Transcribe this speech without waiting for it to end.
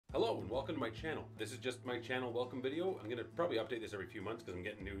Hello and welcome to my channel. This is just my channel welcome video. I'm gonna probably update this every few months because I'm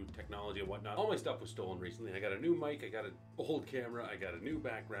getting new technology and whatnot. All my stuff was stolen recently. I got a new mic, I got an old camera, I got a new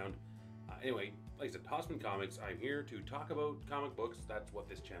background. Anyway, like I said, Haussmann Comics, I'm here to talk about comic books. That's what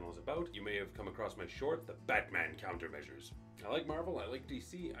this channel is about. You may have come across my short, The Batman Countermeasures. I like Marvel, I like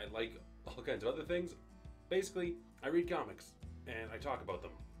DC, I like all kinds of other things. Basically, I read comics and I talk about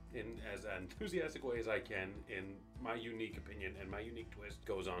them in as enthusiastic way as I can, in my unique opinion, and my unique twist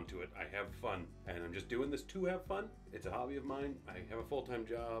goes on to it. I have fun, and I'm just doing this to have fun. It's a hobby of mine. I have a full-time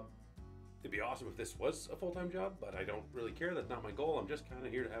job. It'd be awesome if this was a full-time job, but I don't really care. That's not my goal. I'm just kind of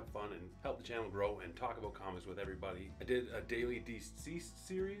here to have fun and help the channel grow and talk about comics with everybody. I did a daily Deceased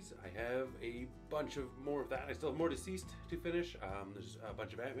series. I have a bunch of more of that. I still have more Deceased to finish. There's a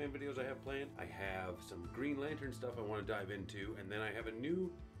bunch of Batman videos I have planned. I have some Green Lantern stuff I want to dive into, and then I have a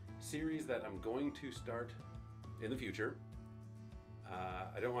new series that I'm going to start in the future.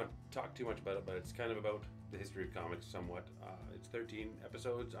 I don't want to talk too much about it, but it's kind of about the history of comics somewhat. It's 13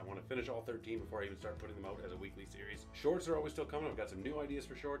 episodes. I want to finish all 13 before I even start putting them out as a weekly series. Shorts are always still coming. I've got some new ideas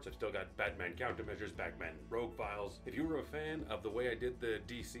for shorts. I've still got Batman Countermeasures, Batman Rogue Files. If you were a fan of the way I did the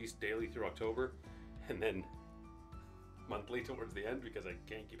Deceased daily through October, and then monthly towards the end because I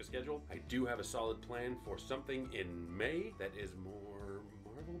can't keep a schedule, I do have a solid plan for something in May that is more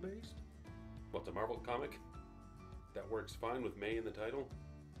Marvel based. Well, it's a Marvel comic. That works fine with May in the title.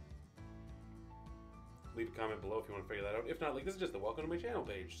 Leave a comment below if you want to figure that out. If not, like, this is just the welcome to my channel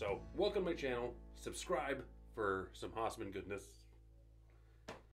page. So welcome to my channel, subscribe for some Haussmann goodness.